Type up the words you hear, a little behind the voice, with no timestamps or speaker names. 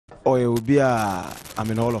or it will be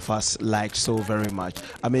all of us like so very much.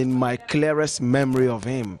 I mean, my clearest memory of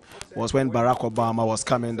him was when Barack Obama was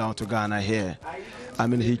coming down to Ghana here. I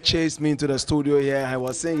mean, he chased me into the studio here. I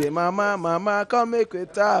was singing, Mama, Mama, come make a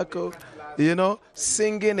taco. You know,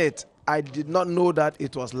 singing it. I did not know that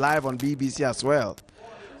it was live on BBC as well.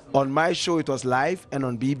 On my show, it was live, and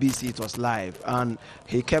on BBC, it was live. And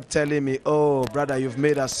he kept telling me, oh, brother, you've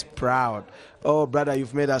made us proud. Oh, brother,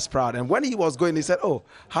 you've made us proud. And when he was going, he said, oh,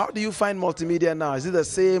 how do you find multimedia now? Is it the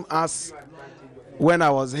same as when I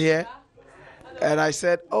was here? And I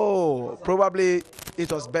said, oh, probably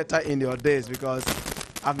it was better in your days because,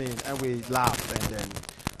 and we laughed. And then,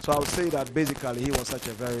 so I would say that basically he was such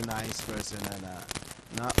a very nice person. And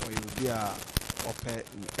now he would be a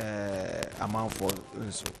amount for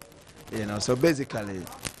so basically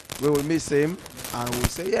we will miss him and we'll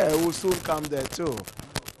say, yeah, we'll soon come there too.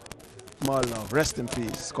 More love. Rest in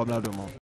peace. Komla Dumor.